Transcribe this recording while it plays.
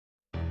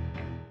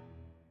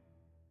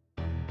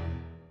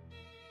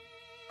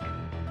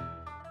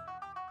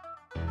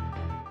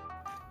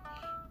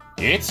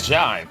It's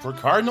time for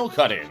Cardinal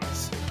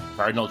Cut-Ins.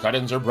 Cardinal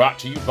Cut-Ins are brought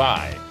to you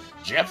by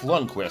Jeff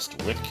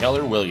Lundquist with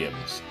Keller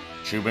Williams,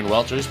 Truman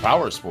Welchers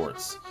Power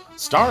Sports,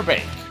 Star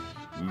Bank,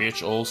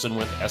 Mitch Olson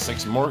with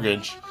Essex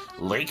Mortgage,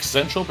 Lake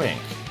Central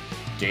Bank,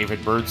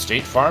 David Bird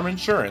State Farm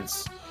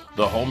Insurance,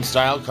 the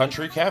Homestyle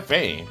Country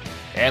Cafe,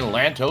 and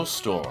Lantos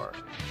Store.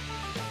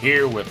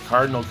 Here with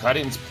Cardinal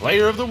Cut-Ins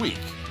Player of the Week,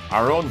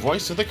 our own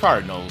voice of the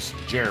Cardinals,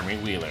 Jeremy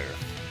Wheeler.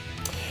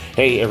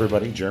 Hey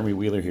everybody, Jeremy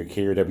Wheeler here,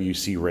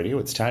 KRWC Radio.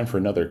 It's time for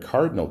another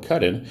Cardinal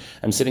Cut-In.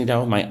 I'm sitting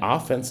down with my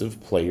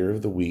Offensive Player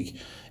of the Week,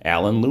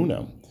 Alan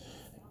Luna.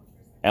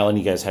 Alan,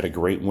 you guys had a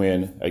great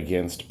win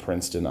against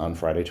Princeton on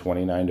Friday,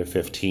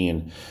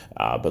 29-15.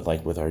 But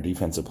like with our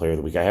Defensive Player of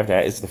the Week, I have to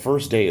ask, it's the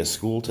first day of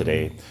school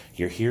today.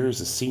 You're here as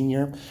a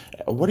senior.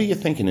 What are you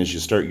thinking as you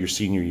start your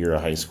senior year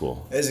of high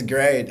school? It's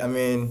great. I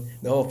mean,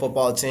 the whole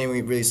football team,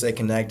 we really stay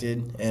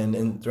connected.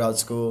 And throughout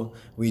school,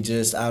 we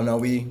just, I don't know,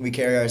 we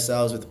carry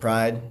ourselves with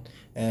pride.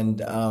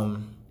 And I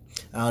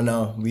don't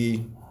know,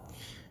 we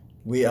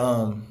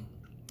love,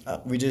 I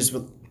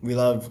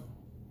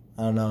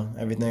don't know,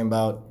 everything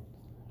about,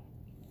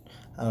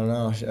 I don't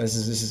know. This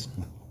is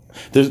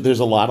There's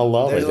a lot of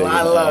love. There's a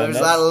lot of love. There's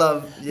a lot of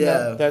love. Yeah.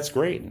 No, that's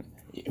great.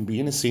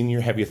 Being a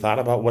senior, have you thought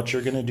about what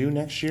you're going to do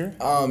next year?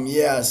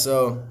 Yeah.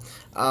 So,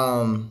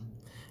 I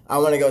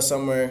want to go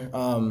somewhere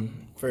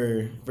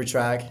for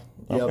track.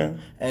 Yep. Okay.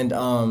 And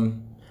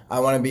I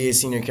want to be a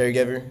senior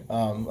caregiver.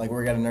 Like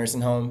work at a nursing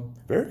home.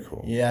 Very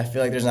cool. Yeah, I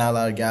feel like there's not a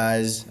lot of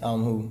guys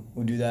who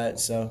do that.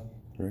 So.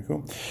 Very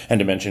cool. And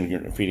to mention, you're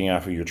feeding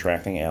off of your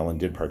track thing, Alan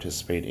did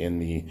participate in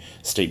the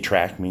state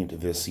track meet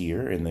this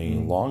year in the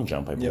long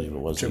jump, I believe it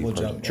was. Triple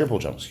jump. Triple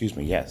jump, excuse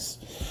me, yes.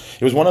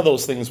 It was one of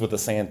those things with the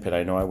sand pit.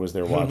 I know I was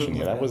there watching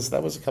it. That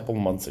was a couple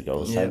of months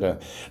ago.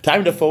 It's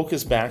time to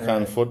focus back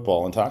on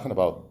football and talking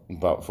about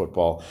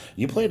football.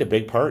 You played a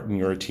big part in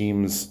your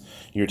team's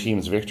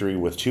victory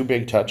with two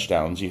big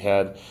touchdowns.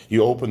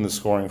 You opened the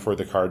scoring for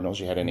the Cardinals.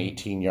 You had an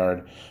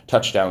 18-yard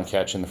touchdown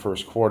catch in the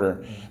first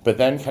quarter, but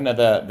then kind of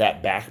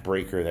that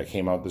backbreaker that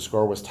came out. The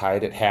score was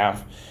tied at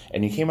half,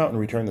 and you came out and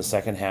returned the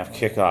second half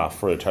kickoff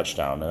for a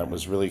touchdown, and it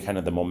was really kind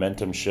of the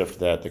momentum shift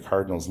that the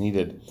Cardinals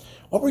needed.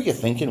 What were you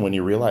thinking when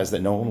you realized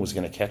that no one was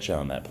going to catch you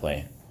on that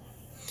play?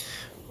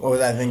 What was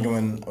I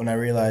thinking when I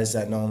realized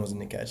that no one was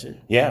going to catch it?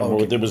 Yeah,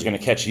 it was going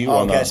to catch you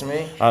on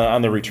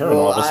the return.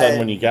 Well, all of a sudden,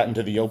 when you got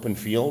into the open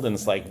field, and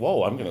it's like,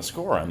 whoa, I'm going to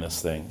score on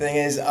this thing. Thing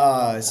is,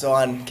 so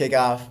on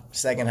kickoff,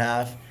 second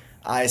half,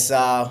 I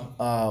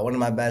saw one of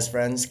my best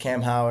friends,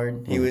 Cam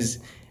Howard. He was,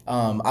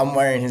 I'm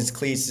wearing his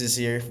cleats this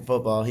year for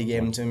football. He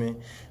gave them to me.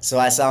 So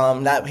I saw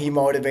him. He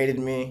motivated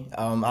me.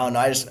 I don't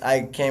know.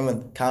 I came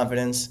with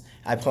confidence.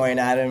 I pointed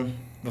at him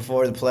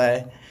before the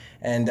play,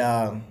 and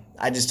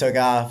I just took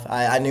off.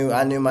 I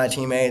knew my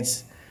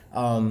teammates.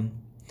 If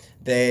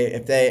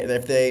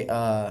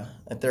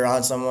they're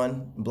on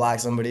someone, block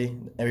somebody,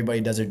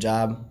 everybody does their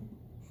job,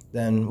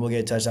 then we'll get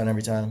a touchdown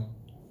every time.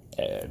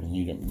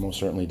 You most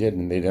certainly did,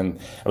 and they didn't.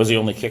 That was the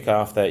only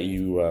kickoff that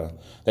you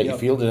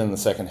fielded in the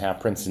second half.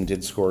 Princeton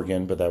did score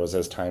again, but that was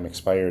as time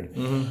expired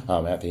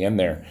at the end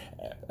there.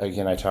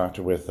 Again, I talked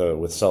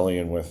with Sully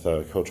and with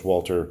Coach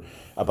Walter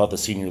about the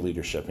senior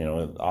leadership. You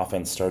know,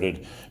 offense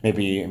started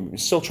maybe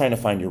still trying to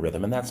find your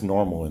rhythm, and that's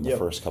normal in the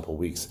first couple of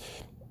weeks.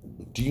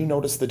 Do you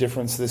notice the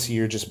difference this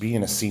year, just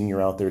being a senior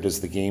out there?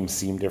 Does the game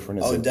seem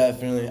different?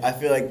 Definitely. I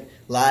feel like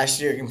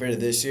last year compared to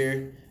this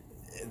year,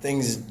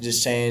 things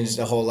just changed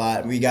a whole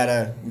lot. We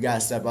gotta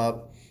step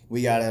up.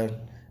 We gotta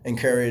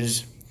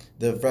encourage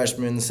the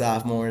freshmen, the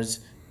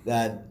sophomores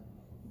that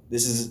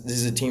this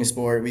is a team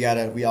sport. We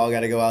all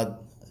gotta go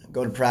out,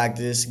 go to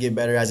practice, get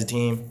better as a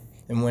team,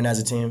 and win as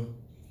a team.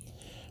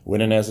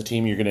 Winning as a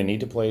team, you're going to need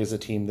to play as a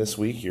team this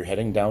week. You're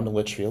heading down to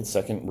Litchfield,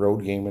 second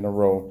road game in a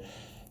row.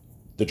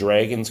 The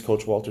Dragons,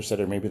 Coach Walter said,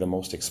 are maybe the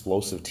most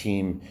explosive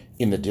team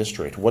in the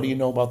district. What do you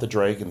know about the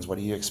Dragons? What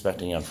are you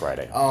expecting on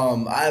Friday?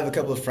 I have a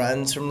couple of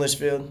friends from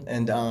Litchfield,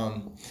 and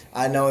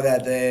I know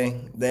that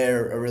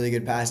they're a really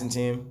good passing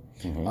team.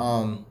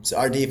 So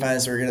our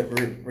defense, we're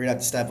gonna have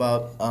to step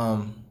up.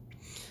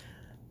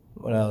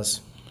 What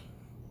else?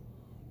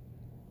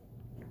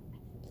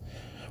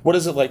 What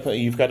is it like?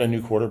 You've got a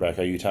new quarterback.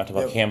 You talked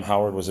about Cam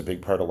Howard was a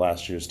big part of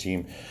last year's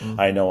team.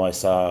 I know I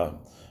saw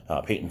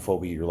Peyton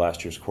Foby, your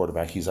last year's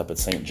quarterback. He's up at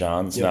St.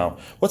 John's now.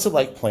 What's it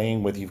like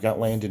playing with? You've got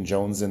Landon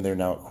Jones in there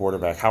now at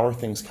quarterback. How are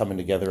things coming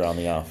together on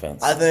the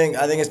offense? I think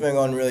it's been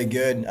going really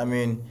good. I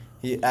mean,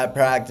 at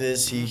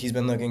practice, he's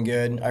been looking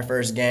good. Our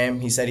first game,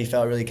 he said he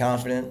felt really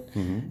confident.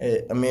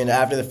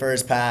 After the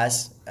first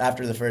pass,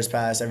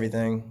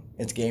 everything,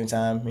 it's game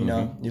time. You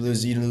know, you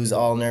lose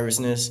all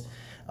nervousness.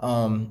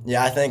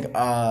 I think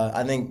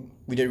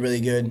we did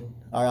really good,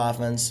 our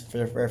offense,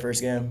 for our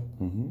first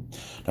game.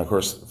 Now, of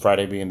course,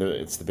 Friday being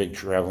it's the big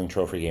traveling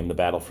trophy game, the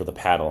battle for the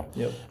paddle.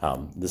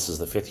 This is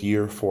the 5th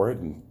year for it,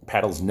 and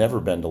paddle's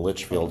never been to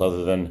Litchfield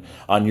other than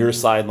on your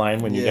sideline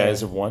when you guys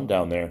have won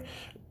down there.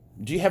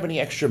 Do you have any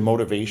extra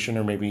motivation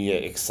or maybe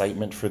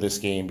excitement for this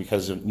game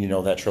because you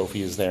know that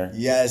trophy is there?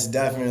 Yes,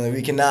 definitely.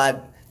 We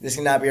cannot this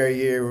cannot be our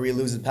year where we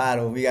lose the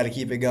paddle. We got to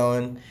keep it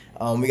going.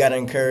 We got to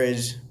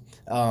encourage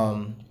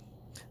our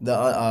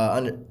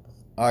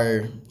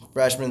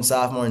freshmen,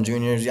 sophomore, and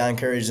juniors. We got to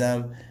encourage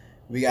them.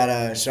 We got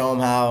to show them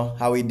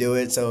how we do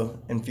it, so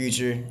in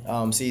future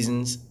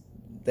seasons,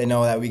 they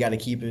know that we got to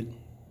keep it.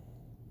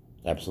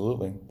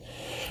 Absolutely.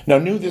 Now,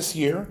 new this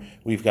year,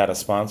 we've got a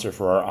sponsor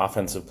for our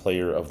Offensive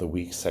Player of the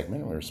Week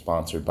segment. We're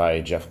sponsored by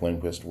Jeff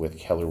Lundquist with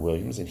Keller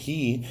Williams, and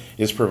he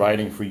is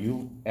providing for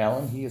you,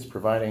 Alan, he is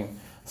providing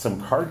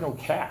some Cardinal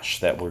cash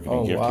that we're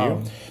going to give to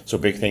you. So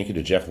big thank you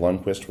to Jeff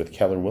Lundquist with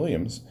Keller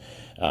Williams.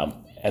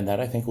 And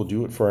that, I think, will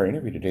do it for our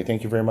interview today.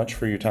 Thank you very much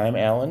for your time,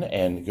 Alan,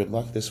 and good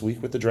luck this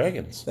week with the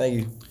Dragons. Thank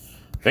you.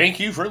 Thank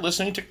you for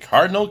listening to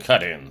Cardinal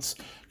Cut-Ins.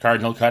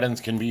 Cardinal Cut-Ins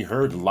can be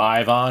heard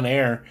live on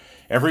air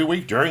every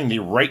week during the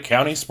Wright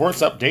County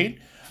Sports Update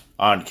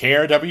on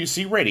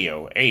KRWC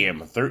Radio, AM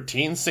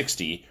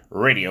 1360,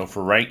 Radio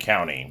for Wright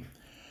County.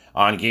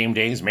 On game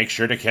days, make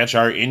sure to catch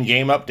our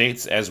in-game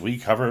updates as we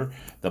cover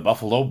the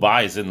Buffalo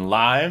Bison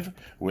live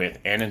with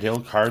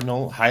Annandale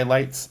Cardinal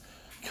highlights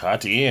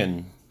cut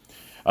in.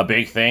 A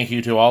big thank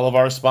you to all of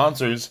our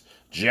sponsors,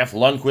 Jeff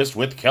Lundquist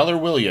with Keller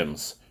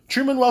Williams,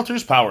 Truman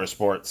Welters Power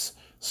Sports,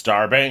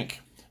 Star Bank,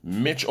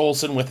 Mitch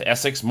Olson with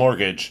Essex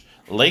Mortgage,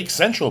 Lake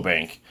Central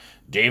Bank,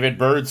 David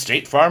Bird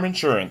State Farm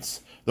Insurance,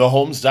 the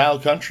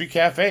Homestyle Country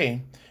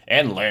Cafe,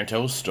 and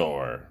Lantos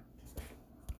Store.